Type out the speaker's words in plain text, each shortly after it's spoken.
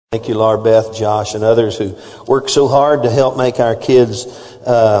Thank you, Laura Beth, Josh, and others who work so hard to help make our kids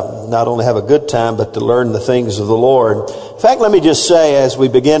not only have a good time, but to learn the things of the Lord. In fact, let me just say, as we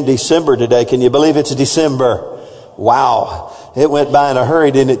begin December today, can you believe it's December? Wow. It went by in a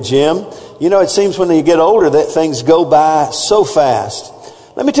hurry, didn't it, Jim? You know, it seems when you get older that things go by so fast.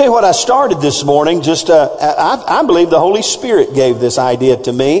 Let me tell you what I started this morning. I believe the Holy Spirit gave this idea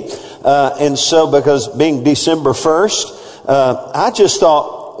to me. And so, because being December 1st, I just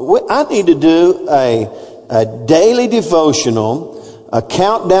thought, I need to do a daily devotional, a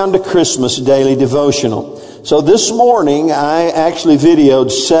countdown to Christmas daily devotional. So this morning, I actually videoed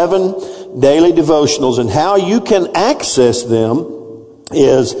 7 daily devotionals, and how you can access them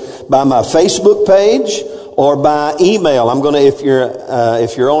is by my Facebook page or by email. I'm going to,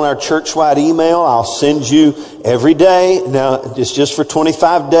 if you're on our church-wide email, I'll send you every day. Now, it's just for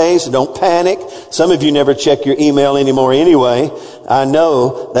 25 days. Don't panic. Some of you never check your email anymore anyway. I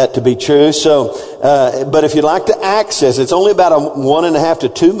know that to be true. So, but if you'd like to access, it's only about a 1.5 to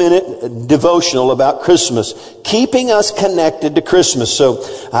 2 minute devotional about Christmas, keeping us connected to Christmas.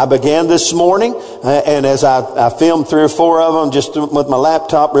 So I began this morning, and as I filmed 3 or 4 of them just with my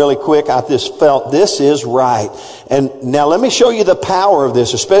laptop really quick, I just felt this is right. And now let me show you the power of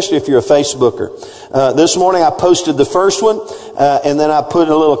this, especially if you're a Facebooker. This morning I posted the first one, and then I put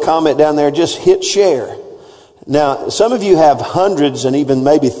a little comment down there, just hit share. Now, some of you have hundreds and even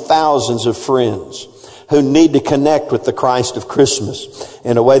maybe thousands of friends who need to connect with the Christ of Christmas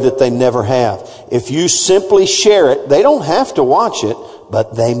in a way that they never have. If you simply share it, they don't have to watch it,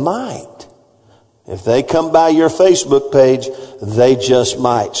 but they might. If they come by your Facebook page, they just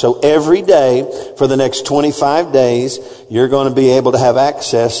might. So every day for the next 25 days, you're going to be able to have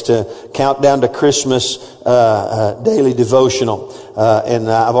access to Countdown to Christmas daily devotional. And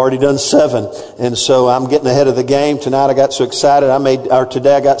I've already done 7. And so I'm getting ahead of the game. Tonight I got so excited.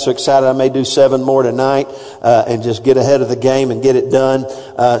 Today I got so excited I may do 7 more tonight, and just get ahead of the game and get it done.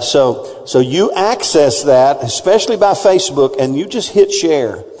 So you access that, especially by Facebook, and you just hit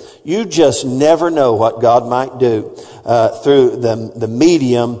share. You just never know what God might do through the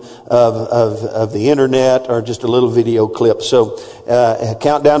medium of the internet or just a little video clip. So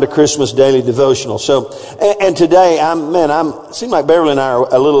Countdown to Christmas daily devotional. So and today seem like Beverly and I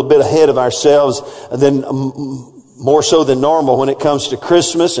are a little bit ahead of ourselves more so than normal when it comes to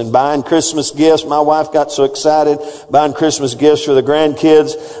Christmas and buying Christmas gifts. My wife got so excited buying Christmas gifts for the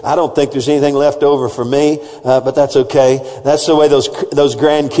grandkids. I don't think there's anything left over for me, but that's okay. That's the way those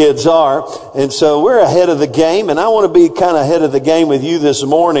grandkids are. And so we're ahead of the game, and I want to be kind of ahead of the game with you this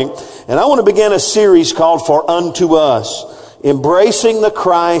morning. And I want to begin a series called For Unto Us, Embracing the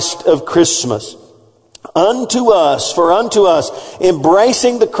Christ of Christmas. Unto us, for unto us,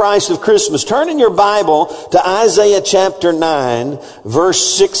 embracing the Christ of Christmas. Turn in your Bible to Isaiah chapter 9,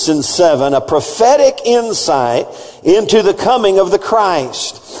 verse 6 and 7, a prophetic insight into the coming of the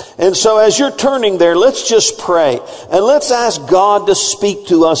Christ. And so as you're turning there, let's just pray. And let's ask God to speak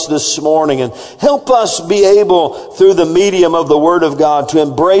to us this morning and help us be able, through the medium of the Word of God, to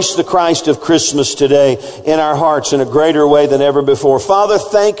embrace the Christ of Christmas today in our hearts in a greater way than ever before. Father,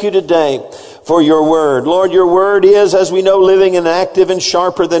 thank you today for your word. Lord, your word is, as we know, living and active and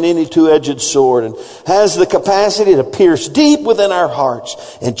sharper than any two-edged sword, and has the capacity to pierce deep within our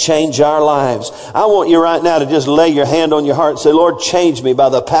hearts and change our lives. I want you right now to just lay your hand on your heart and say, Lord, change me by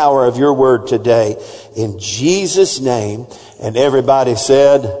the power of your word today. In Jesus' name. And everybody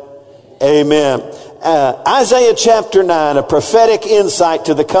said, amen. Isaiah chapter 9, a prophetic insight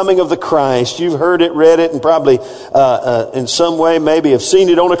to the coming of the Christ. You've heard it, read it, and probably in some way maybe have seen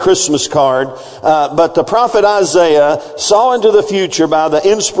it on a Christmas card. But the prophet Isaiah saw into the future by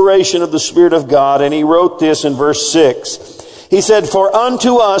the inspiration of the Spirit of God, and he wrote this in verse 6. He said, For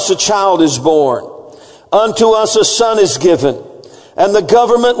unto us a child is born, unto us a son is given, and the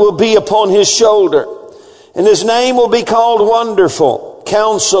government will be upon his shoulder, and his name will be called Wonderful,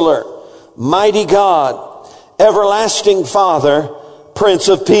 Counselor, Mighty God, Everlasting Father, Prince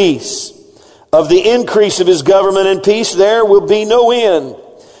of Peace. Of the increase of his government and peace there will be no end.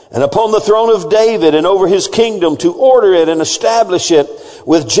 And upon the throne of David and over his kingdom, to order it and establish it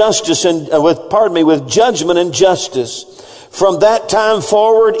with justice and with judgment and justice. From that time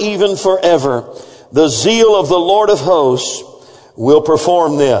forward, even forever, the zeal of the Lord of hosts will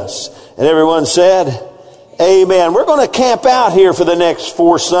perform this. And everyone said, amen. We're going to camp out here for the next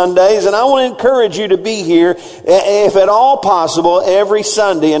 4 Sundays, and I want to encourage you to be here, if at all possible, every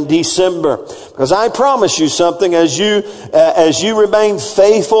Sunday in December. Because I promise you something, as you remain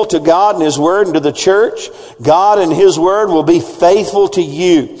faithful to God and His Word and to the church, God and His Word will be faithful to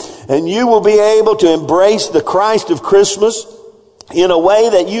you. And you will be able to embrace the Christ of Christmas in a way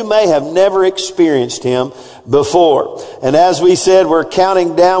that you may have never experienced Him before. And as we said, we're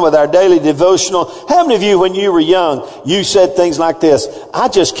counting down with our daily devotional. How many of you, when you were young, you said things like this: I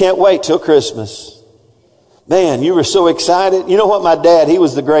just can't wait till Christmas? Man, you were so excited. You know what, my dad, he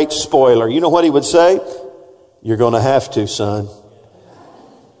was the great spoiler. You know what he would say? You're going to have to, son.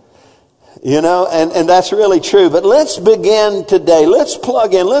 You know, and that's really true. But let's begin today. Let's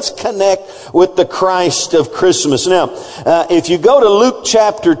plug in. Let's connect with the Christ of Christmas. Now, if you go to Luke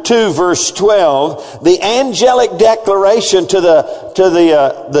chapter 2, verse 12, the angelic declaration to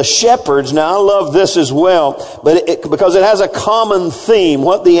the shepherds. Now, I love this as well, but because it has a common theme.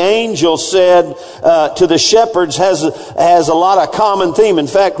 What the angel said to the shepherds has a lot of common theme. In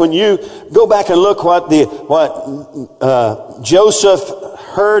fact, when you go back and look what Joseph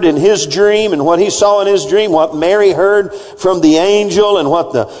heard in his dream and what he saw in his dream, what Mary heard from the angel, and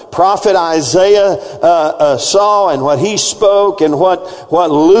what the prophet Isaiah saw and what he spoke, and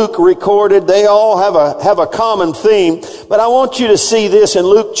what Luke recorded, they all have a common theme. But I want you to see this in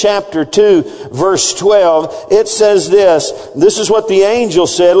Luke chapter 2, verse 12. It says this. This is what the angel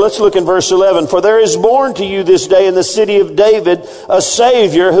said. Let's look in verse 11. For there is born to you this day in the city of David a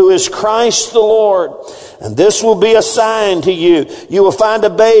Savior, who is Christ the Lord. And this will be a sign to you. You will find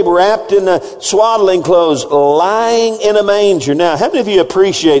a babe wrapped in the swaddling clothes, lying in a manger. Now, how many of you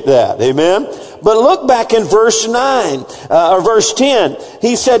appreciate that? Amen? But look back in verse 9, or verse 10.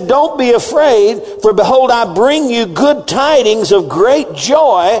 He said, don't be afraid, for behold, I bring you good tidings of great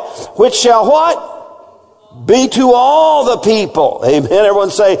joy, which shall what? Be to all the people. Amen?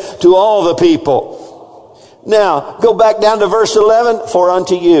 Everyone say, to all the people. Now, go back down to verse 11. For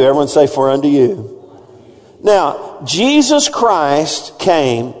unto you. Everyone say, for unto you. Now, Jesus Christ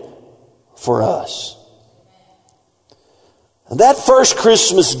came for us. And that first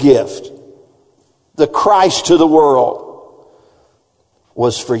Christmas gift, the Christ to the world,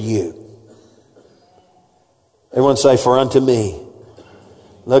 was for you. Everyone say, for unto me.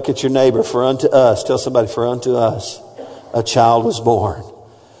 Look at your neighbor, for unto us. Tell somebody, for unto us a child was born.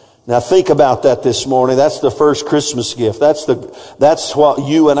 Now think about that this morning. That's the first Christmas gift. That's what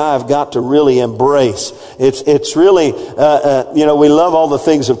you and I have got to really embrace. It's really, we love all the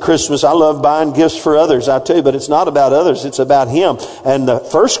things of Christmas. I love buying gifts for others, I tell you, but it's not about others. It's about Him. And the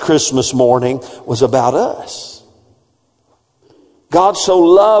first Christmas morning was about us. God so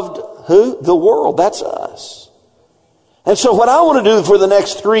loved who? The world. That's us. And so what I want to do for the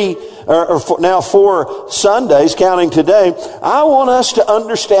next now 4 Sundays, counting today, I want us to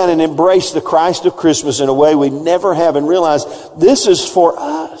understand and embrace the Christ of Christmas in a way we never have, and realize this is for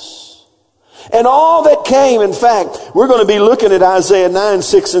us. And all that came, in fact, we're going to be looking at Isaiah 9,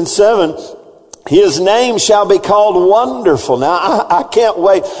 6, and 7. His name shall be called Wonderful. Now, I can't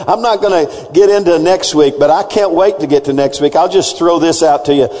wait. I'm not going to get into next week, but I can't wait to get to next week. I'll just throw this out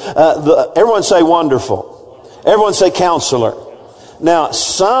to you. Everyone say Wonderful. Everyone say Counselor. Now,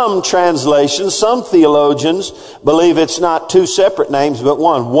 some translations, some theologians believe it's not 2 separate names, but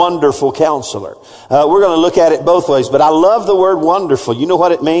one, Wonderful Counselor. We're going to look at it both ways, but I love the word wonderful. You know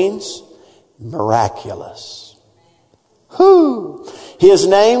what it means? Miraculous. Who? His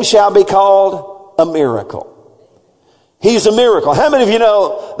name shall be called a miracle. He's a miracle. How many of you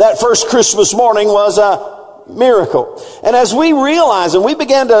know that first Christmas morning was a miracle? And as we realize and we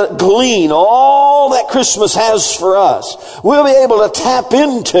began to glean all that Christmas has for us, we'll be able to tap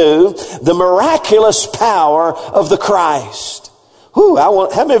into the miraculous power of the Christ.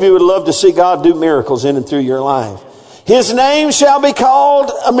 How many of you would love to see God do miracles in and through your life? His name shall be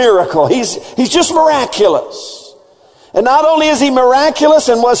called a miracle. He's just miraculous. And not only is He miraculous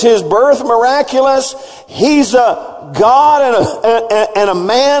and was His birth miraculous, He's a God and a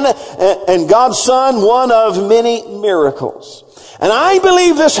man and God's Son, one of many miracles. And I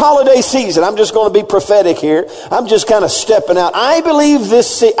believe this holiday season, I'm just going to be prophetic here. I'm just kind of stepping out. I believe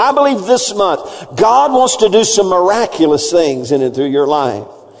this month, God wants to do some miraculous things in and through your life.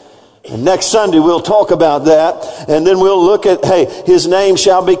 And next Sunday we'll talk about that, and then we'll look at, His name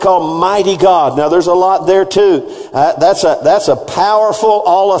shall be called Mighty God. Now there's a lot there too. That's a powerful,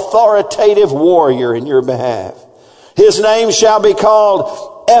 all authoritative warrior in your behalf. His name shall be called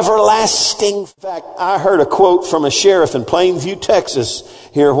Everlasting. In fact, I heard a quote from a sheriff in Plainview, Texas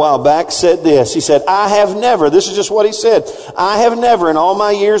here a while back, said this. He said, this is just what he said, I have never in all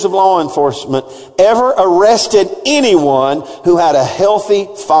my years of law enforcement ever arrested anyone who had a healthy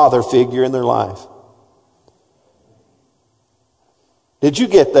father figure in their life. Did you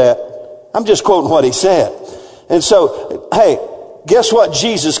get that? I'm just quoting what he said. And so, guess what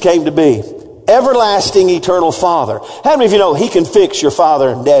Jesus came to be? everlasting, eternal Father. How many of you know He can fix your father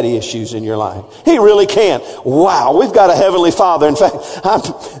and daddy issues in your life? He really can. Wow, we've got a heavenly Father. In fact,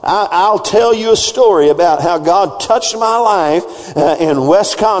 I'll tell you a story about how God touched my life in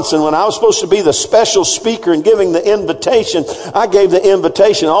Wisconsin when I was supposed to be the special speaker and giving the invitation. I gave the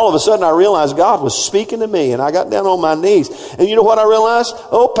invitation. All of a sudden, I realized God was speaking to me, and I got down on my knees. And you know what I realized?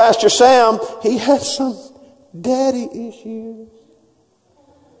 Oh, Pastor Sam, he had some daddy issues.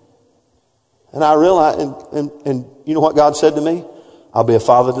 And I realized, and you know what God said to me? I'll be a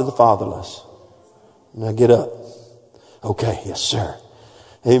father to the fatherless. Now get up. Okay, yes, sir.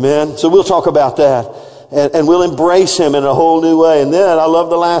 Amen. So we'll talk about that. And we'll embrace Him in a whole new way. And then I love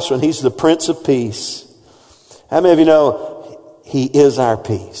the last one. He's the Prince of Peace. How many of you know He is our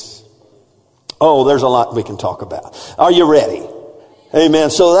peace? Oh, there's a lot we can talk about. Are you ready? Amen.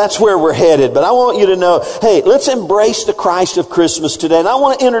 So that's where we're headed. But I want you to know, hey, let's embrace the Christ of Christmas today. And I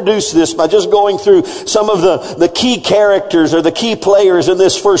want to introduce this by just going through some of the key characters or the key players in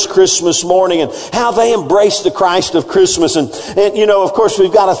this first Christmas morning and how they embrace the Christ of Christmas. And you know, of course,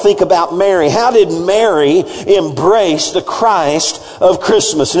 we've got to think about Mary. How did Mary embrace the Christ of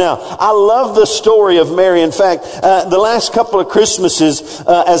Christmas? Now, I love the story of Mary. In fact, the last couple of Christmases,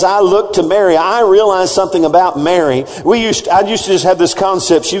 as I looked to Mary, I realized something about Mary. I used to just have this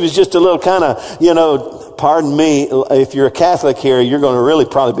concept. She was just a little kind of, you know, pardon me, if you're a Catholic here, you're going to really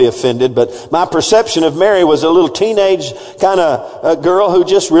probably be offended. But my perception of Mary was a little teenage kind of girl who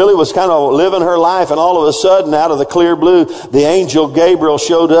just really was kind of living her life. And all of a sudden, out of the clear blue, the angel Gabriel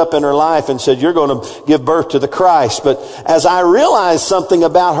showed up in her life and said, you're going to give birth to the Christ. But as I realized something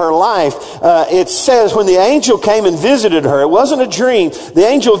about her life, it says when the angel came and visited her, it wasn't a dream. The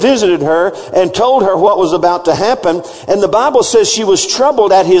angel visited her and told her what was about to happen. And the Bible says she was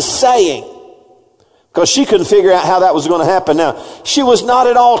troubled at his saying, because she couldn't figure out how that was going to happen. Now, she was not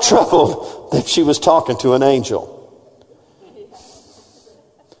at all troubled that she was talking to an angel.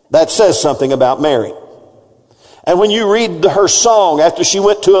 That says something about Mary. And when you read her song after she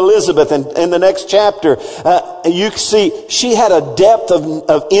went to Elizabeth and in the next chapter, you see she had a depth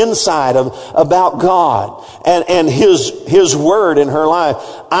of insight about God and His Word in her life.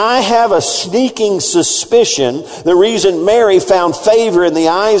 I have a sneaking suspicion the reason Mary found favor in the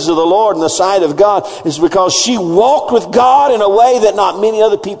eyes of the Lord and the sight of God is because she walked with God in a way that not many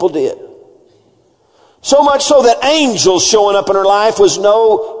other people did. So much so that angels showing up in her life was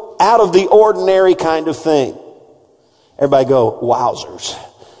no out of the ordinary kind of thing. Everybody go, wowzers.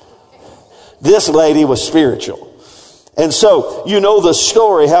 This lady was spiritual. And so, you know the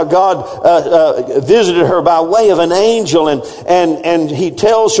story, how God visited her by way of an angel, and He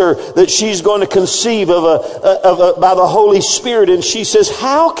tells her that she's going to conceive by the Holy Spirit. And she says,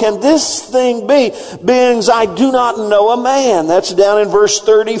 how can this thing be, being I do not know a man? That's down in verse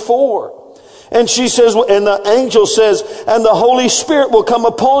 34. And she says, and the angel says, and the Holy Spirit will come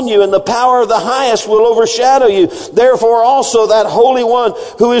upon you, and the power of the highest will overshadow you. Therefore also that Holy One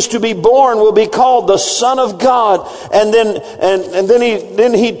who is to be born will be called the Son of God. And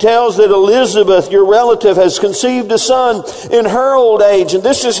then he tells that Elizabeth, your relative, has conceived a son in her old age. And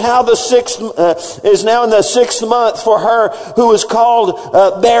this is how the is now in the 6th month for her who is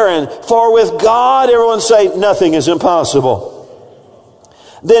called barren. For with God, everyone say, nothing is impossible.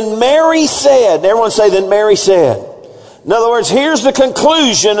 Then Mary said, everyone say, then Mary said. In other words, here's the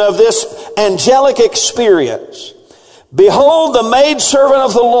conclusion of this angelic experience. Behold, the maidservant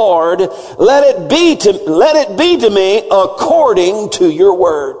of the Lord, let it be to me according to your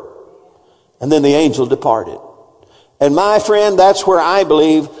word. And then the angel departed. And my friend, that's where I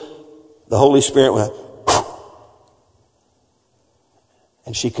believe the Holy Spirit went.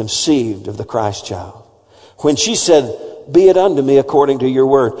 And she conceived of the Christ child. When she said, be it unto me according to your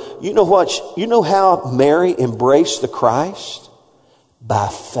word. You know what? You know how Mary embraced the Christ? By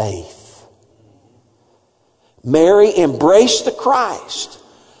faith. Mary embraced the Christ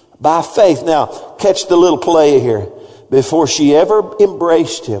by faith. Now, catch the little play here. Before she ever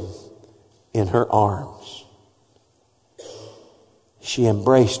embraced Him in her arms, she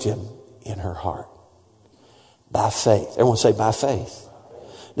embraced Him in her heart. By faith. Everyone say, by faith.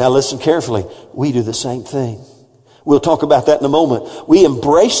 Now listen carefully. We do the same thing. We'll talk about that in a moment. We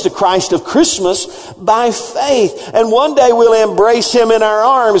embrace the Christ of Christmas by faith. And one day we'll embrace Him in our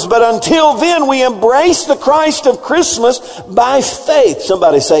arms. But until then, we embrace the Christ of Christmas by faith.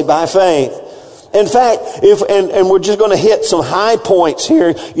 Somebody say, by faith. In fact, and we're just going to hit some high points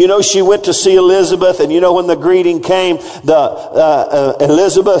here. You know, she went to see Elizabeth, and you know when the greeting came,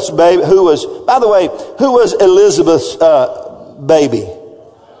 Elizabeth's baby, who was Elizabeth's baby?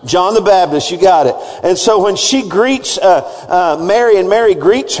 John the Baptist, you got it. And so when she greets Mary, and Mary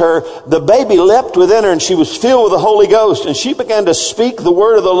greets her, the baby leapt within her, and she was filled with the Holy Ghost. And she began to speak the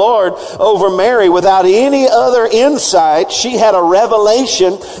word of the Lord over Mary without any other insight. She had a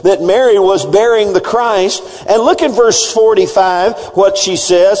revelation that Mary was bearing the Christ. And look in verse 45, what she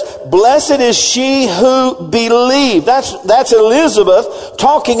says. Blessed is she who believed. That's Elizabeth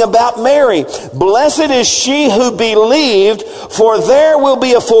talking about Mary. Blessed is she who believed, for there will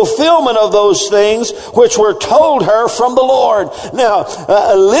be a fulfillment of those things which were told her from the Lord. Now,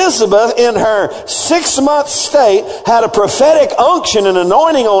 Elizabeth, in her 6-month state, had a prophetic unction and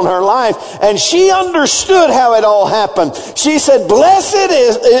anointing on her life, and she understood how it all happened. She said, blessed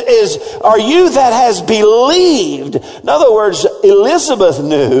are you that has believed. In other words, Elizabeth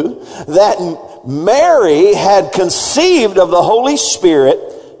knew that Mary had conceived of the Holy Spirit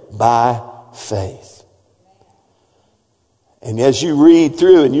by faith. And as you read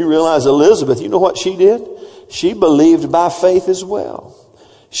through and you realize Elizabeth, you know what she did? She believed by faith as well.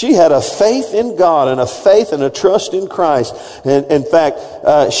 She had a faith in God and a faith and a trust in Christ. And in fact,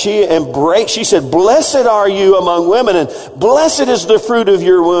 she said, blessed are you among women, and blessed is the fruit of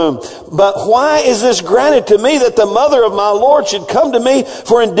your womb. But why is this granted to me, that the mother of my Lord should come to me?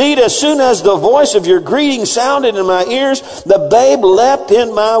 For indeed, as soon as the voice of your greeting sounded in my ears, the babe leapt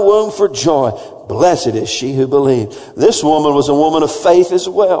in my womb for joy. Blessed is she who believed. This woman was a woman of faith as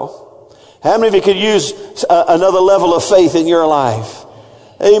well. How many of you could use another level of faith in your life?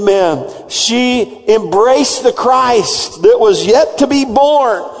 Amen. She embraced the Christ that was yet to be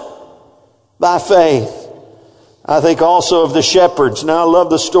born by faith. I think also of the shepherds. Now, I love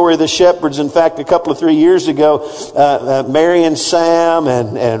the story of the shepherds. In fact, a couple of 3 years ago, Mary and Sam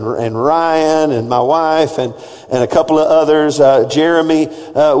and Ryan and my wife and a couple of others, Jeremy,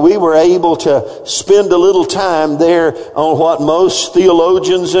 we were able to spend a little time there on what most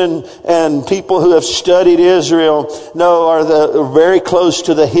theologians and people who have studied Israel know are very close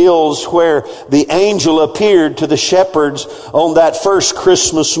to the hills where the angel appeared to the shepherds on that first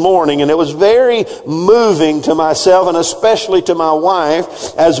Christmas morning. And it was very moving to myself and especially to my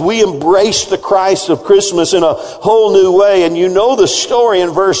wife as we embraced the Christ of Christmas in a whole new way. And you know the story in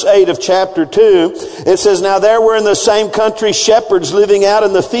verse 8 of chapter 2. It says, now there were in the same country shepherds living out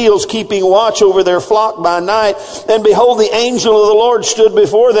in the fields, keeping watch over their flock by night. And behold, the angel of the Lord stood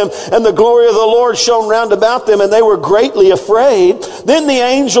before them, and the glory of the Lord shone round about them, and they were greatly afraid. Then the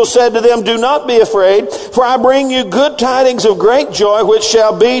angel said to them, do not be afraid, for I bring you good tidings of great joy, which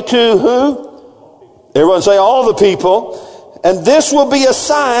shall be to who? Everyone say, all the people. And this will be a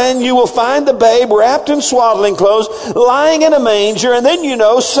sign. You will find the babe wrapped in swaddling clothes, lying in a manger. And then,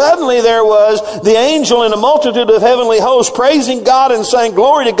 suddenly there was the angel and a multitude of heavenly hosts praising God and saying,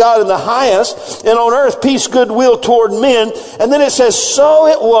 glory to God in the highest, and on earth peace, goodwill toward men. And then it says, so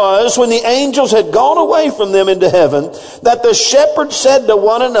it was when the angels had gone away from them into heaven, that the shepherds said to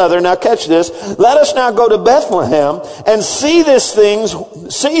one another, now catch this, let us now go to Bethlehem and see this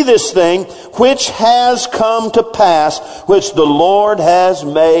thing which has come to pass, which the Lord has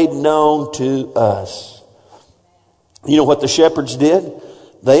made known to us. You know what the shepherds did?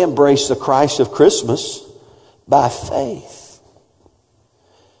 They embraced the Christ of Christmas by faith.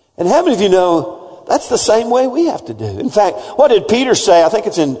 And how many of you know that's the same way we have to do? In fact, what did Peter say? I think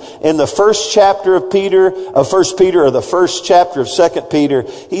it's in the first chapter of First Peter, or the first chapter of 2 Peter.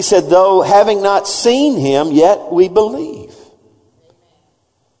 He said, though having not seen him, yet we believe.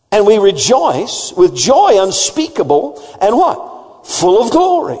 And we rejoice with joy unspeakable and what? Full of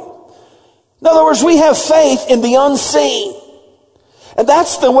glory. In other words, we have faith in the unseen. And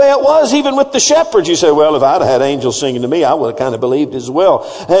that's the way it was even with the shepherds. You say, well, if I'd had angels singing to me, I would have kind of believed as well.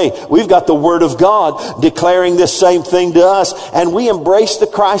 Hey, we've got the Word of God declaring this same thing to us. And we embrace the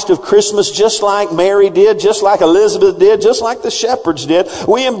Christ of Christmas just like Mary did, just like Elizabeth did, just like the shepherds did.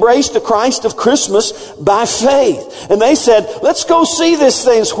 We embraced the Christ of Christmas by faith. And they said, let's go see this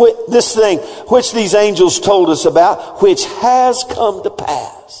thing which these angels told us about, which has come to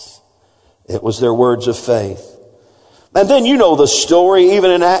pass. It was their words of faith. And then you know the story,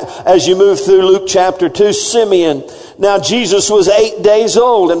 even as you move through Luke chapter 2, Simeon. Now Jesus was 8 days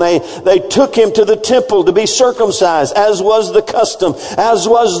old, and they took him to the temple to be circumcised, as was the custom, as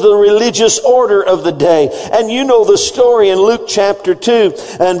was the religious order of the day. And you know the story in Luke chapter 2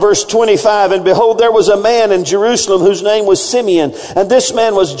 and verse 25. And behold, there was a man in Jerusalem whose name was Simeon. And this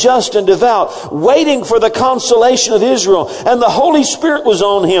man was just and devout, waiting for the consolation of Israel. And the Holy Spirit was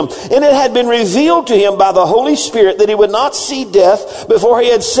on him. And it had been revealed to him by the Holy Spirit that he would not see death before he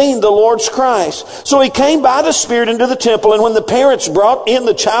had seen the Lord's Christ. So he came by the Spirit into the temple, and when the parents brought in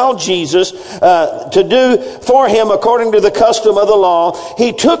the child Jesus to do for him according to the custom of the law,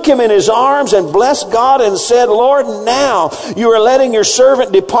 he took him in his arms and blessed God and said, Lord, now you are letting your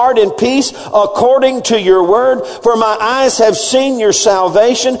servant depart in peace according to your word. For my eyes have seen your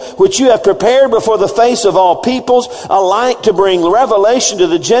salvation, which you have prepared before the face of all peoples, a light to bring revelation to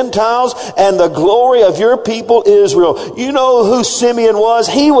the Gentiles and the glory of your people Israel. You know who Simeon was?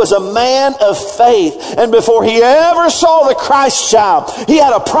 He was a man of faith. And before he ever saw the Christ child, he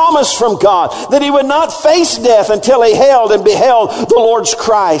had a promise from God that he would not face death until he held and beheld the Lord's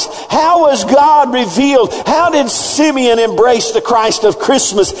Christ. How was God revealed? How did Simeon embrace the Christ of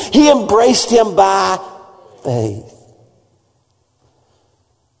Christmas? He embraced him by faith.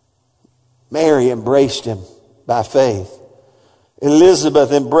 Mary embraced him by faith.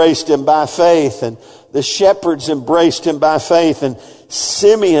 Elizabeth embraced him by faith, and the shepherds embraced him by faith, and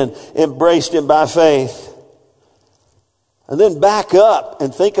Simeon embraced him by faith. And then back up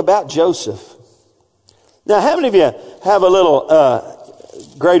and think about Joseph. Now, how many of you have a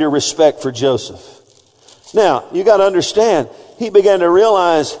little greater respect for Joseph? Now, you got to understand, he began to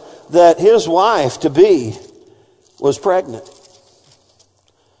realize that his wife-to-be was pregnant.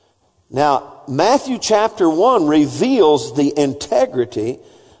 Now, Matthew chapter 1 reveals the integrity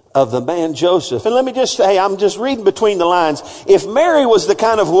of the man Joseph. And let me just say, I'm just reading between the lines. If Mary was the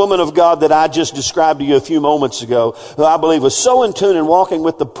kind of woman of God that I just described to you a few moments ago, who I believe was so in tune and walking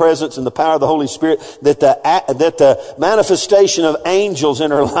with the presence and the power of the Holy Spirit that the manifestation of angels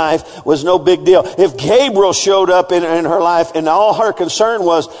in her life was no big deal. If Gabriel showed up in her life and all her concern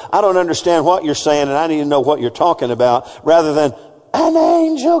was, I don't understand what you're saying and I need to know what you're talking about, rather than an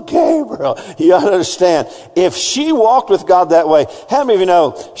angel Gabriel. You understand? If she walked with God that way, how many of you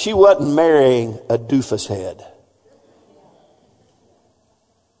know she wasn't marrying a doofus head?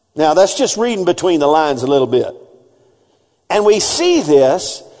 Now that's just reading between the lines a little bit. And we see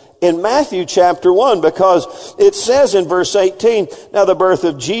this in Matthew chapter 1, because it says in verse 18, now the birth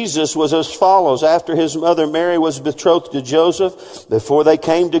of Jesus was as follows. After his mother Mary was betrothed to Joseph, before they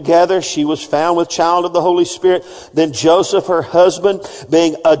came together, she was found with child of the Holy Spirit. Then Joseph, her husband,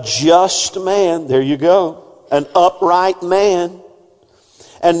 being a just man, there you go, an upright man,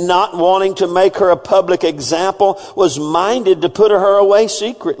 and not wanting to make her a public example, was minded to put her away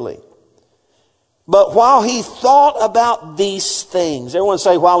secretly. But while he thought about these things, everyone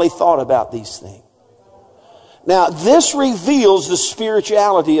say, while he thought about these things. Now, this reveals the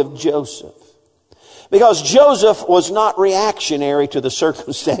spirituality of Joseph. Because Joseph was not reactionary to the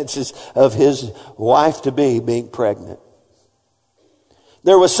circumstances of his wife-to-be being pregnant.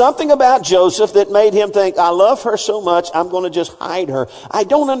 There was something about Joseph that made him think, I love her so much, I'm going to just hide her. I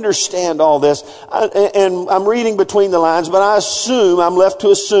don't understand all this. And I'm reading between the lines, but I'm left to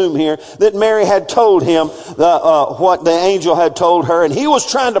assume here that Mary had told him what the angel had told her. And he was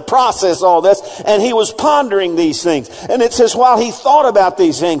trying to process all this, and he was pondering these things. And it says, while he thought about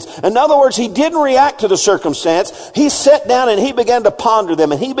these things, in other words, he didn't react to the circumstance. He sat down and he began to ponder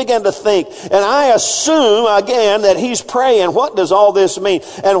them, and he began to think. And I assume, again, that he's praying, what does all this mean?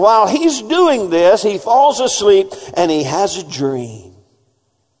 And while he's doing this, he falls asleep and he has a dream.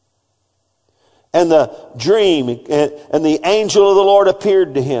 And the dream, and the angel of the Lord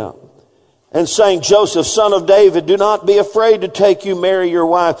appeared to him, and saying, Joseph, son of David, do not be afraid to take you Mary your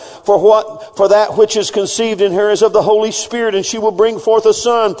wife, for that which is conceived in her is of the Holy Spirit, and she will bring forth a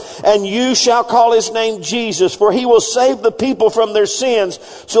son, and you shall call his name Jesus, for he will save the people from their sins.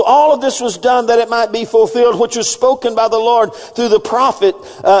 So all of this was done that it might be fulfilled, which was spoken by the Lord through the prophet,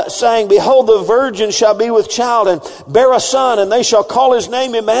 saying, behold, the virgin shall be with child and bear a son, and they shall call his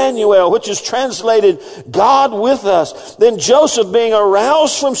name Emmanuel, which is translated God with us. Then Joseph, being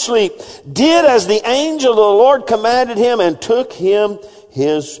aroused from sleep, did as the angel of the Lord commanded him, and took to him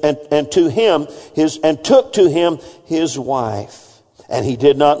his wife. And he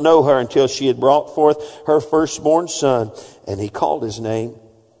did not know her until she had brought forth her firstborn son, and he called his name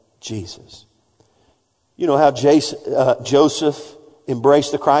Jesus. You know how Joseph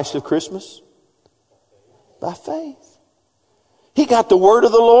embraced the Christ of Christmas? By faith. He got the word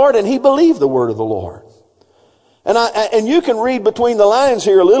of the Lord, and he believed the word of the Lord. And you can read between the lines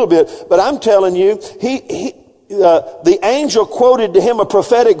here a little bit, but I'm telling you, the angel quoted to him a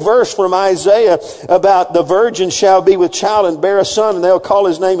prophetic verse from Isaiah about the virgin shall be with child and bear a son, and they'll call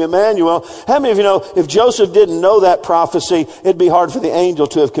his name Emmanuel. How many of you know if Joseph didn't know that prophecy, it'd be hard for the angel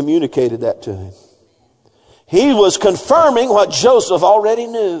to have communicated that to him? He was confirming what Joseph already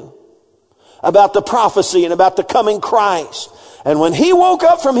knew about the prophecy and about the coming Christ. And when he woke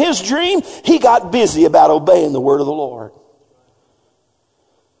up from his dream, he got busy about obeying the word of the Lord.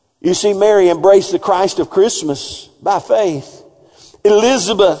 You see, Mary embraced the Christ of Christmas by faith.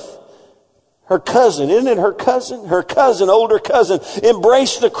 Elizabeth, her cousin, isn't it her cousin? Her cousin, older cousin,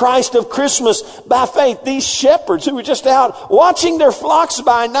 embraced the Christ of Christmas by faith. These shepherds who were just out watching their flocks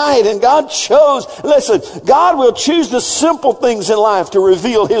by night, and God chose, listen, God will choose the simple things in life to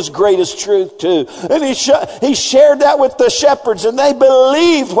reveal his greatest truth to. And he shared that with the shepherds, and they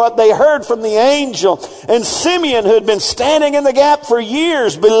believed what they heard from the angel. And Simeon, who had been standing in the gap for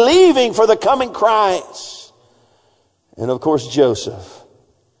years, believing for the coming Christ. And of course, Joseph.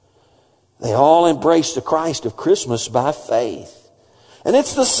 They all embrace the Christ of Christmas by faith. And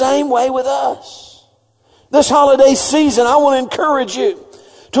it's the same way with us. This holiday season, I want to encourage you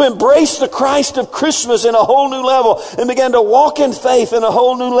to embrace the Christ of Christmas in a whole new level and begin to walk in faith in a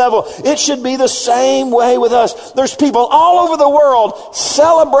whole new level. It should be the same way with us. There's people all over the world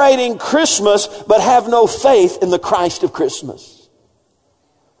celebrating Christmas but have no faith in the Christ of Christmas.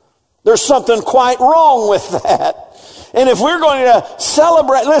 There's something quite wrong with that. And if we're going to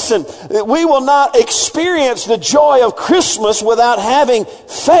celebrate, listen, we will not experience the joy of Christmas without having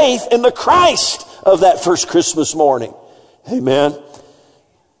faith in the Christ of that first Christmas morning. Amen.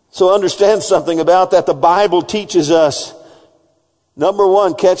 So understand something about that. The Bible teaches us, number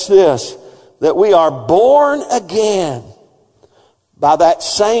one, catch this, that we are born again by that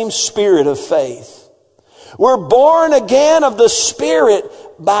same spirit of faith. We're born again of the Spirit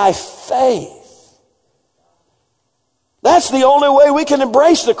by faith. That's the only way we can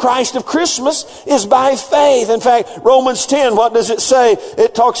embrace the Christ of Christmas is by faith. In fact, Romans 10, what does it say?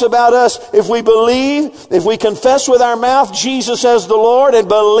 It talks about us, if we believe, if we confess with our mouth Jesus as the Lord and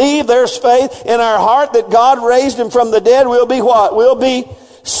believe there's faith in our heart that God raised him from the dead, we'll be what? We'll be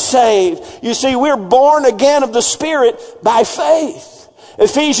saved. You see, we're born again of the Spirit by faith.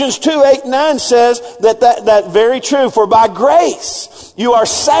 Ephesians 2, 8, 9 says that very true. For by grace you are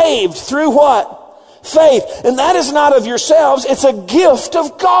saved through what? Faith. And that is not of yourselves. It's a gift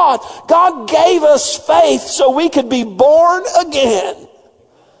of God. God gave us faith so we could be born again.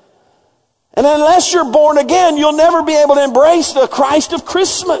 And unless you're born again, you'll never be able to embrace the Christ of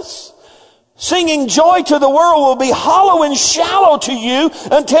Christmas. Singing joy to the world will be hollow and shallow to you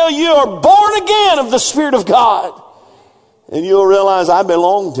until you are born again of the Spirit of God. And you'll realize I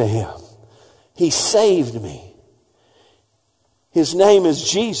belong to him. He saved me. His name is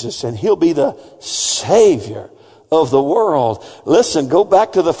Jesus, and he'll be the Savior of the world. Listen, go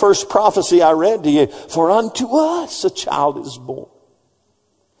back to the first prophecy I read to you. For unto us a child is born.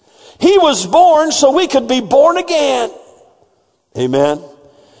 He was born so we could be born again. Amen.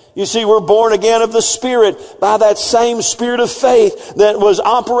 You see, we're born again of the Spirit by that same Spirit of faith that was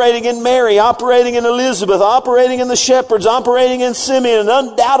operating in Mary, operating in Elizabeth, operating in the shepherds, operating in Simeon, and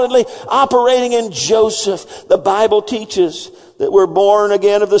undoubtedly operating in Joseph. The Bible teaches that we're born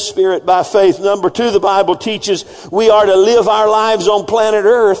again of the Spirit by faith. Number two, the Bible teaches we are to live our lives on planet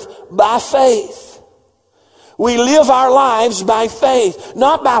Earth by faith. We live our lives by faith,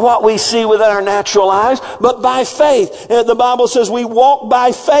 not by what we see with our natural eyes, but by faith. And the Bible says we walk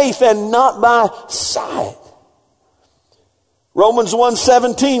by faith and not by sight. Romans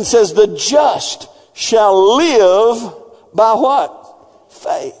 1:17 says the just shall live by what?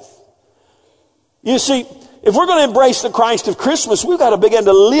 Faith. You see, if we're going to embrace the Christ of Christmas, we've got to begin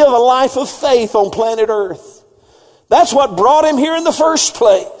to live a life of faith on planet Earth. That's what brought him here in the first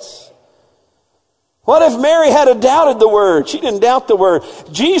place. What if Mary had doubted the Word? She didn't doubt the Word.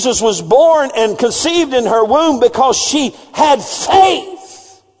 Jesus was born and conceived in her womb because she had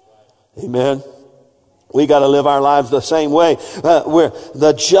faith. Amen. We got to live our lives the same way. Where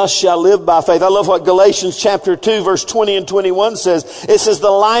the just shall live by faith. I love what Galatians chapter 2 verse 20 and 21 says. It says, the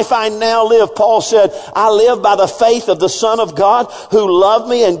life I now live, Paul said, I live by the faith of the Son of God who loved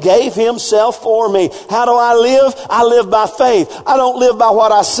me and gave himself for me. How do I live? I live by faith. I don't live by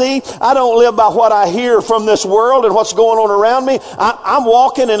what I see. I don't live by what I hear from this world and what's going on around me. I'm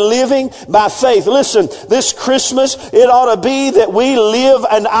walking and living by faith. Listen, this Christmas, it ought to be that we live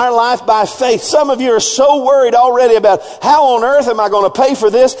in our life by faith. Some of you are so worried already about how on earth am I going to pay for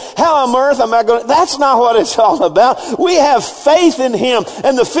this? How on earth am I going to... That's not what it's all about. We have faith in him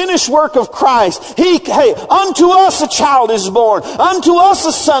and the finished work of Christ. Unto us a child is born. Unto us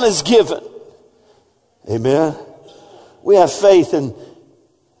a son is given. Amen. We have faith in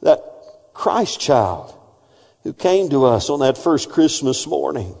that Christ child who came to us on that first Christmas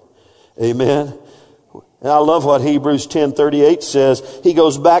morning. Amen. And I love what Hebrews 10:38 says. He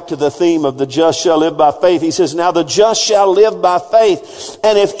goes back to the theme of the just shall live by faith. He says, now the just shall live by faith.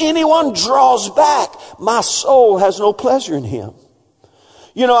 And if anyone draws back, my soul has no pleasure in him.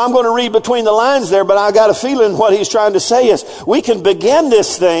 You know, I'm going to read between the lines there, but I got a feeling what he's trying to say is we can begin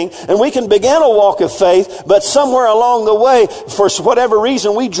this thing and we can begin a walk of faith, but somewhere along the way, for whatever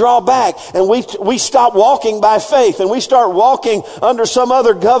reason, we draw back and we stop walking by faith and we start walking under some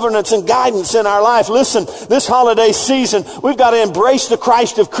other governance and guidance in our life. Listen, this holiday season, we've got to embrace the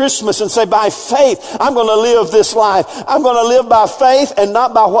Christ of Christmas and say, by faith, I'm going to live this life. I'm going to live by faith and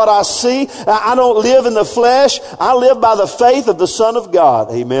not by what I see. I don't live in the flesh. I live by the faith of the Son of God.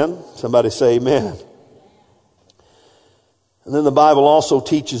 Amen. Somebody say amen. And then the Bible also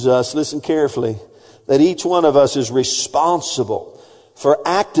teaches us, listen carefully, that each one of us is responsible for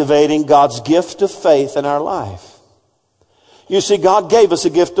activating God's gift of faith in our life. You see, God gave us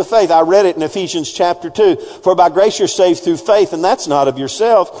a gift of faith. I read it in Ephesians chapter 2. For by grace you're saved through faith, and that's not of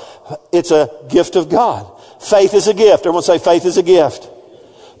yourself. It's a gift of God. Faith is a gift. Everyone say faith is a gift.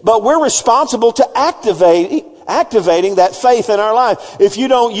 But we're responsible to activating that faith in our life. If you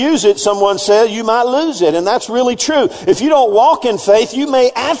don't use it, someone said, you might lose it. And that's really true. If you don't walk in faith, you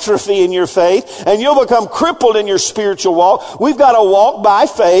may atrophy in your faith and you'll become crippled in your spiritual walk. We've got to walk by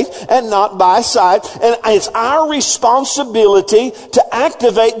faith and not by sight. And it's our responsibility to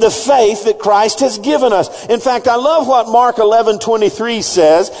activate the faith that Christ has given us. In fact, I love what Mark 11:23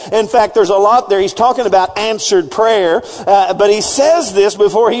 says. In fact, there's a lot there. He's talking about answered prayer. But he says this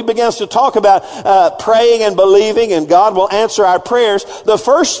before he begins to talk about praying and believing and God will answer our prayers. The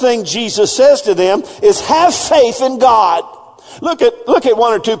first thing Jesus says to them is have faith in God. Look at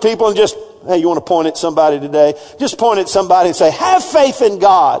one or two people and just, hey, you want to point at somebody today? Just point at somebody and say, have faith in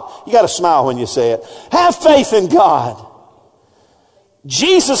God. You got to smile when you say it. Have faith in God.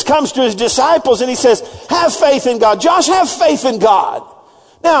 Jesus comes to his disciples and he says, have faith in God. Josh, have faith in God.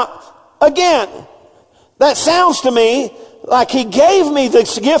 Now, again, that sounds to me like he gave me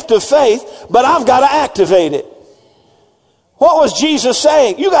this gift of faith, but I've got to activate it. What was Jesus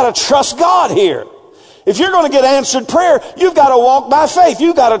saying? You got to trust God here. If you're going to get answered prayer, you've got to walk by faith.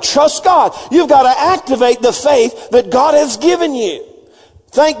 You've got to trust God. You've got to activate the faith that God has given you.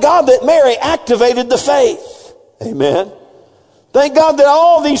 Thank God that Mary activated the faith. Amen. Thank God that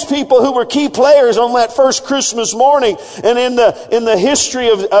all these people who were key players on that first Christmas morning and in the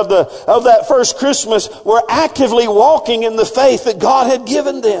history of that first Christmas were actively walking in the faith that God had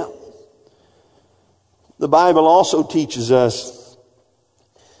given them. The Bible also teaches us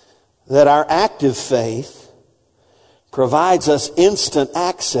that our active faith provides us instant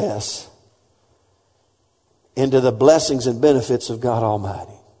access into the blessings and benefits of God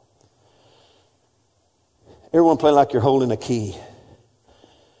Almighty. Everyone play like you're holding a key.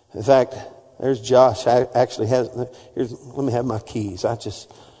 In fact, there's Josh. I actually has. Let me have my keys.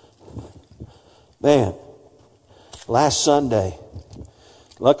 Last Sunday,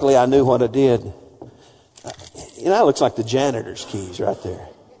 luckily I knew what I did. You know, it looks like the janitor's keys right there.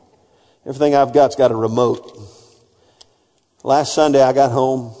 Everything I've got's got a remote. Last Sunday I got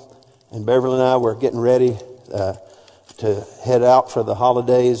home and Beverly and I were getting ready to head out for the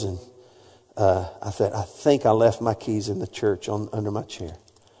holidays, and I thought, I think I left my keys in the church under my chair.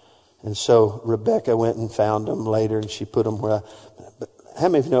 And so Rebecca went and found them later, and she put them where but how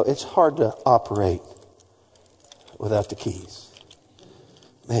many of you know it's hard to operate without the keys?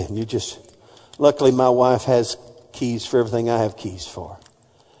 Man, luckily my wife has keys for everything I have keys for.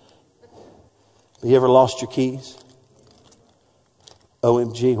 You ever lost your keys?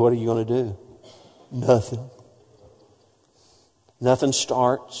 OMG, what are you going to do? Nothing. Nothing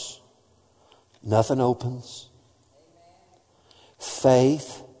starts. Nothing opens.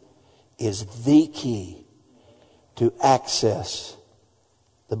 Faith is the key to access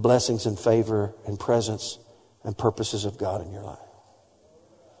the blessings and favor and presence and purposes of God in your life.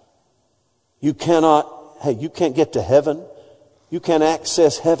 You can't get to heaven. You can't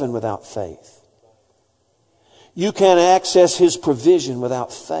access heaven without faith. You can't access His provision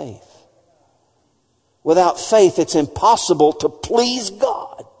without faith. Without faith, it's impossible to please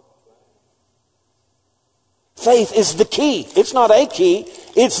God. Faith is the key. It's not a key.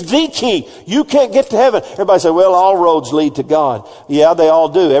 It's the key. You can't get to heaven. Everybody say, well, all roads lead to God. Yeah, they all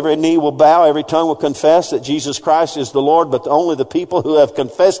do. Every knee will bow. Every tongue will confess that Jesus Christ is the Lord. But only the people who have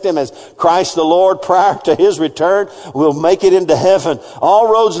confessed Him as Christ the Lord prior to His return will make it into heaven.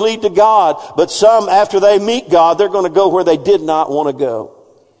 All roads lead to God. But some, after they meet God, they're going to go where they did not want to go.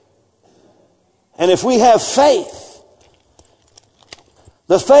 And if we have faith,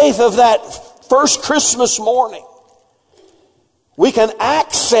 the faith of that first Christmas morning, we can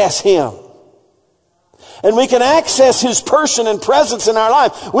access Him. And we can access His person and presence in our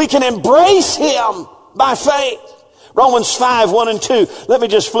life. We can embrace Him by faith. Romans 5, 1 and 2. Let me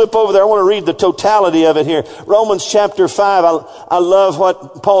just flip over there. I want to read the totality of it here. Romans chapter 5. I love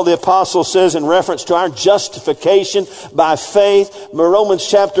what Paul the Apostle says in reference to our justification by faith. Romans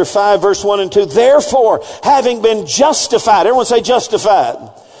chapter 5, verse 1 and 2. Therefore, having been justified. Everyone say justified.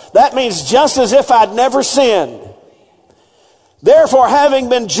 That means just as if I'd never sinned. Therefore, having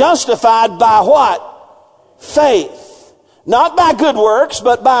been justified by what? Faith. Not by good works,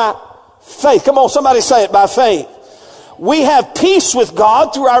 but by faith. Come on, somebody say it, by faith. We have peace with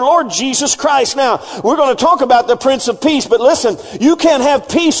God through our Lord Jesus Christ. Now, we're going to talk about the Prince of Peace, but listen, you can't have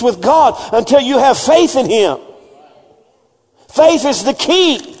peace with God until you have faith in Him. Faith is the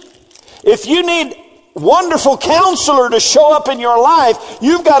key. If you need wonderful counselor to show up in your life,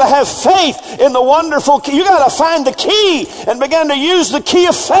 you've got to have faith in the wonderful key. You've got to find the key and begin to use the key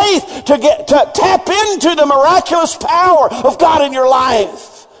of faith to tap into the miraculous power of God in your life.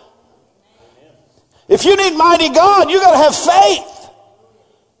 If you need mighty God, you've got to have faith.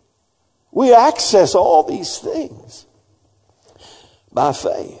 We access all these things by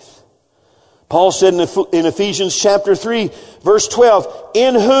faith. Paul said in Ephesians chapter 3, verse 12,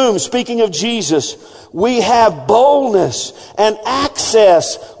 in whom, speaking of Jesus, we have boldness and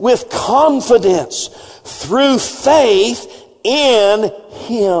access with confidence through faith in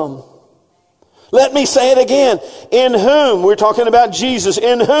Him. Let me say it again. In whom, we're talking about Jesus,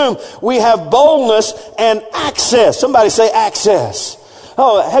 in whom we have boldness and access. Somebody say access.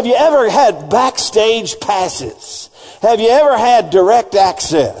 Oh, have you ever had backstage passes? Have you ever had direct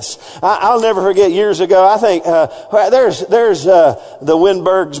access? I'll never forget years ago. I think there's the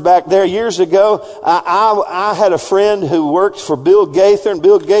Winbergs back there. Years ago, I had a friend who worked for Bill Gaither, and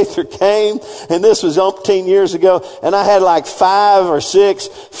Bill Gaither came, and this was umpteen years ago, and I had like 5 or 6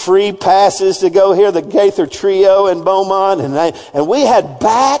 free passes to go hear the Gaither Trio in Beaumont, and we had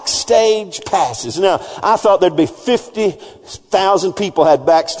backstage passes. Now, I thought there'd be 50,000 people had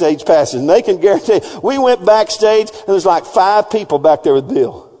backstage passes, and they can guarantee we went backstage. There was like 5 people back there with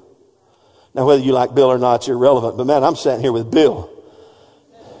Bill. Now, whether you like Bill or not, it's irrelevant. But man, I'm sitting here with Bill.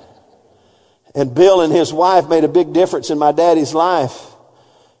 And Bill and his wife made a big difference in my daddy's life.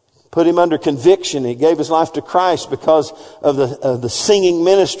 Put him under conviction. He gave his life to Christ because of the singing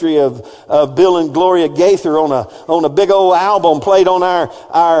ministry of Bill and Gloria Gaither on a big old album played on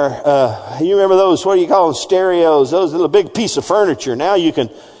our you remember those, what do you call them, stereos, those little big piece of furniture. Now you can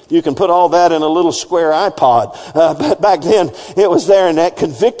put all that in a little square iPod. But back then it was there, and that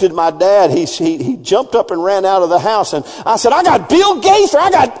convicted my dad. He jumped up and ran out of the house, and I said, I got Bill Gaither.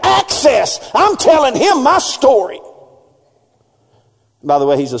 I got access. I'm telling him my story. By the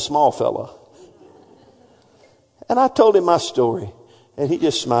way, he's a small fella. And I told him my story, and he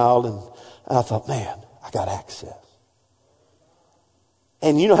just smiled, and I thought, man, I got access.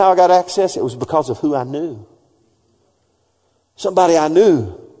 And you know how I got access? It was because of who I knew. Somebody I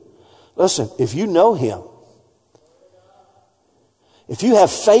knew. Listen, if you know Him, if you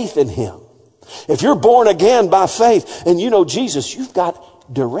have faith in Him, if you're born again by faith and you know Jesus, you've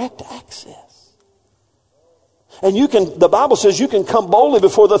got direct access. And the Bible says you can come boldly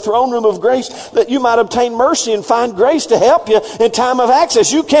before the throne room of grace that you might obtain mercy and find grace to help you in time of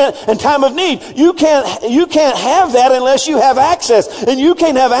access. You can't, in time of need. You can't have that unless you have access. And you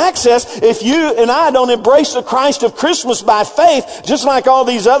can't have access if you and I don't embrace the Christ of Christmas by faith, just like all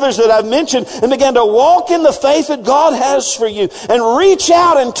these others that I've mentioned, and begin to walk in the faith that God has for you and reach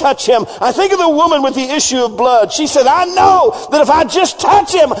out and touch Him. I think of the woman with the issue of blood. She said, I know that if I just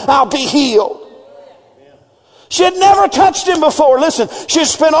touch Him, I'll be healed. She had never touched Him before. Listen, she had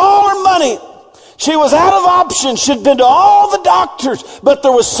spent all her money. She was out of options. She'd been to all the doctors, but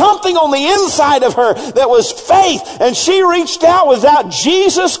there was something on the inside of her that was faith. And she reached out without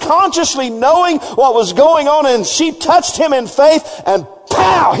Jesus consciously knowing what was going on. And she touched Him in faith, and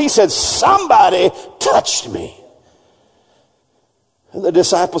pow, He said, somebody touched me. And the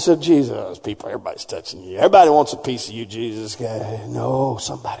disciples said, Jesus, people, everybody's touching you. Everybody wants a piece of you, Jesus. No,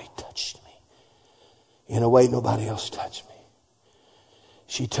 somebody touched me in a way nobody else touched me.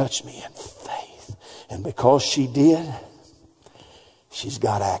 She touched me in faith. And because she did, she's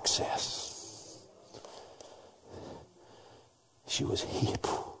got access. She was healed.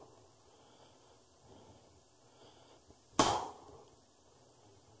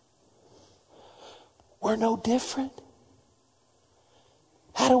 We're no different.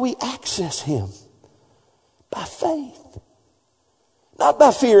 How do we access Him? By faith. Not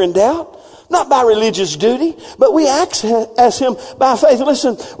by fear and doubt. Not by religious duty, but we access Him by faith.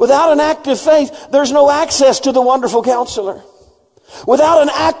 Listen, without an active faith, there's no access to the wonderful Counselor. Without an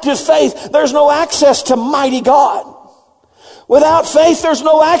active faith, there's no access to mighty God. Without faith, there's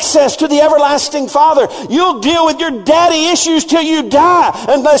no access to the everlasting Father. You'll deal with your daddy issues till you die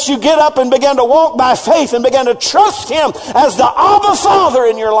unless you get up and begin to walk by faith and begin to trust Him as the Abba Father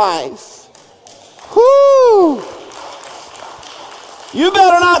in your life. Whoo! You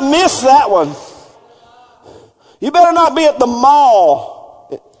better not miss that one. You better not be at the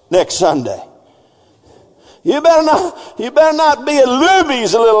mall next Sunday. You better not be at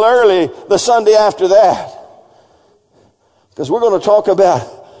Luby's a little early the Sunday after that. Because we're going to talk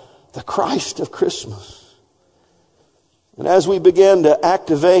about the Christ of Christmas. And as we begin to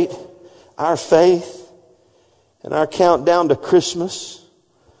activate our faith and our countdown to Christmas,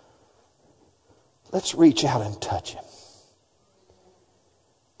 let's reach out and touch Him.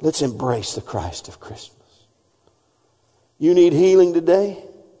 Let's embrace the Christ of Christmas. You need healing today?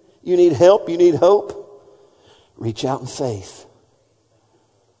 You need help? You need hope? Reach out in faith.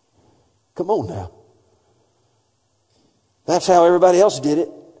 Come on now. That's how everybody else did it.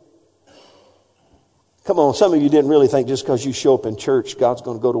 Come on, some of you didn't really think just because you show up in church, God's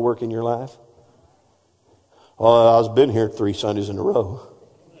going to go to work in your life. Well, I've been here 3 Sundays in a row.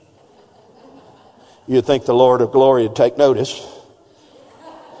 You'd think the Lord of glory would take notice.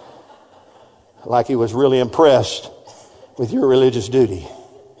 Like He was really impressed with your religious duty.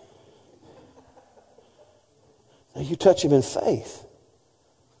 Now you touch Him in faith.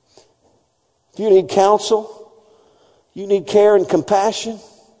 If you need counsel, you need care and compassion,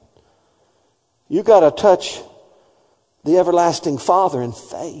 you got to touch the everlasting Father in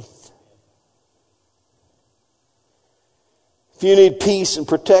faith. If you need peace and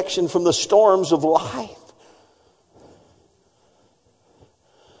protection from the storms of life,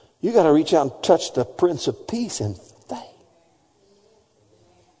 you got to reach out and touch the Prince of Peace in faith.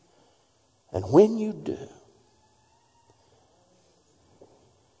 And when you do,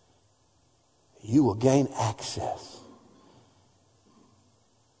 you will gain access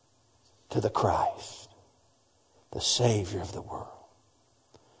to the Christ, the Savior of the world,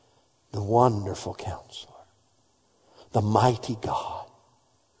 the wonderful Counselor, the mighty God,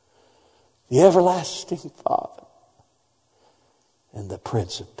 the everlasting Father, and the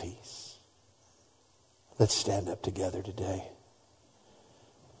Prince of Peace. Let's stand up together today.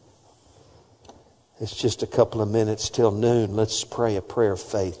 It's just a couple of minutes till noon. Let's pray a prayer of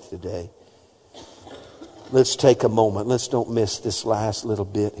faith today. Let's take a moment. Let's don't miss this last little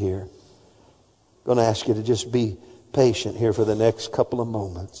bit here. I'm going to ask you to just be patient here for the next couple of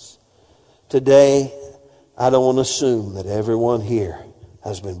moments. Today, I don't want to assume that everyone here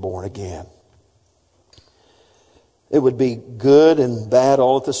has been born again. It would be good and bad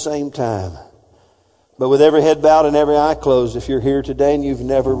all at the same time. But with every head bowed and every eye closed, if you're here today and you've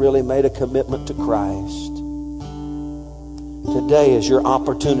never really made a commitment to Christ, today is your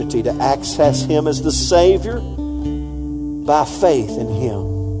opportunity to access Him as the Savior by faith in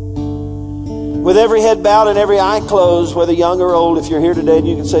Him. With every head bowed and every eye closed, whether young or old, if you're here today and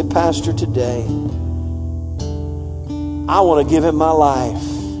you can say, Pastor, today, I want to give Him my life.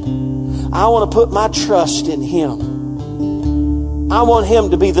 I want to put my trust in Him. I want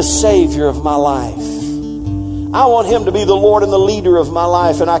Him to be the Savior of my life. I want Him to be the Lord and the leader of my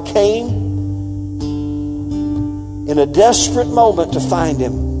life. And I came in a desperate moment to find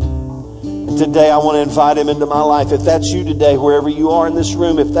Him. And today I want to invite Him into my life. If that's you today, wherever you are in this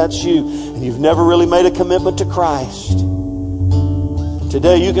room, if that's you, and you've never really made a commitment to Christ,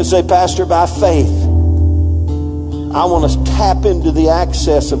 today you can say, Pastor, by faith, I want to tap into the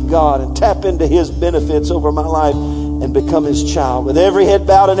access of God and tap into His benefits over my life and become His child. With every head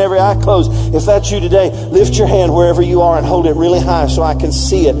bowed and every eye closed, if that's you today, lift your hand wherever you are and hold it really high so I can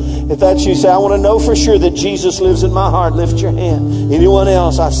see it. If that's you, say, I want to know for sure that Jesus lives in my heart. Lift your hand. Anyone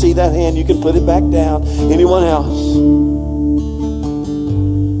else? I see that hand. You can put it back down. Anyone else?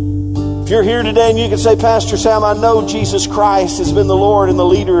 If you're here today and you can say, Pastor Sam, I know Jesus Christ has been the Lord and the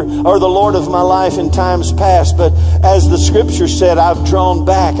leader or the Lord of my life in times past, but as the scripture said, I've drawn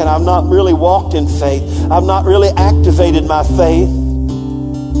back and I've not really walked in faith. I've not really activated my faith.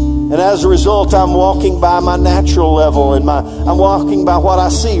 And as a result, I'm walking by my natural level and I'm walking by what I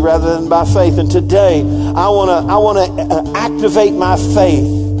see rather than by faith. And today, I want to activate my faith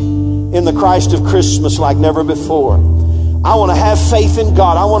in the Christ of Christmas like never before. I want to have faith in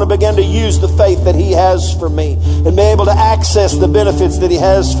God. I want to begin to use the faith that He has for me and be able to access the benefits that He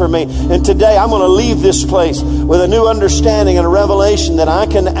has for me. And today I'm going to leave this place with a new understanding and a revelation that I've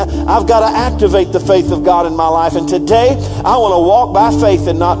got to activate the faith of God in my life. And today I want to walk by faith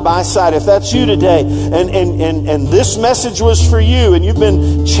and not by sight. If that's you today, and this message was for you, and you've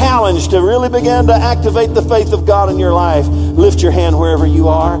been challenged to really begin to activate the faith of God in your life, lift your hand wherever you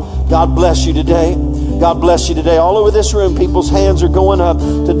are. God bless you today. God bless you today. All over this room, people's hands are going up.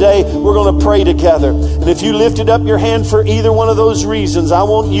 Today, we're going to pray together. And if you lifted up your hand for either one of those reasons, I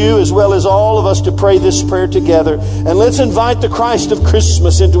want you, as well as all of us, to pray this prayer together. And let's invite the Christ of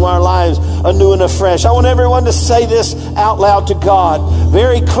Christmas into our lives anew and afresh. I want everyone to say this out loud to God,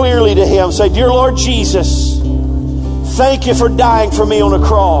 very clearly to Him. Say, Dear Lord Jesus, thank you for dying for me on a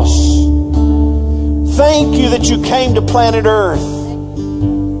cross. Thank you that you came to planet Earth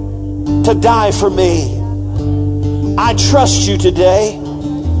to die for me. I trust you today.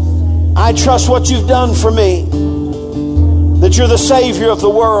 I trust what you've done for me, that you're the Savior of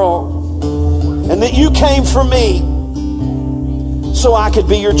the world, and that you came for me so I could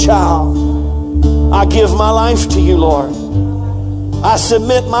be your child. I give my life to you, Lord. I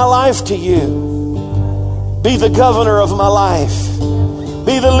submit my life to you. Be the governor of my life.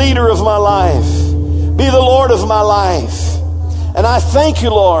 Be the leader of my life. Be the Lord of my life. And I thank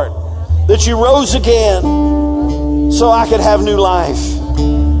you, Lord, that you rose again so I could have new life.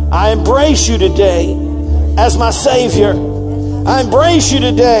 I embrace you today as my Savior. I embrace you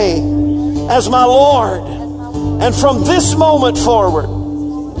today as my Lord. And from this moment forward,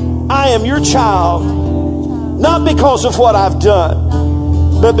 I am your child, not because of what I've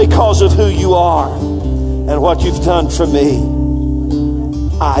done, but because of who you are and what you've done for me.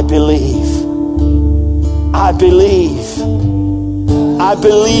 I believe. I believe. I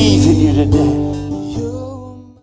believe in you today.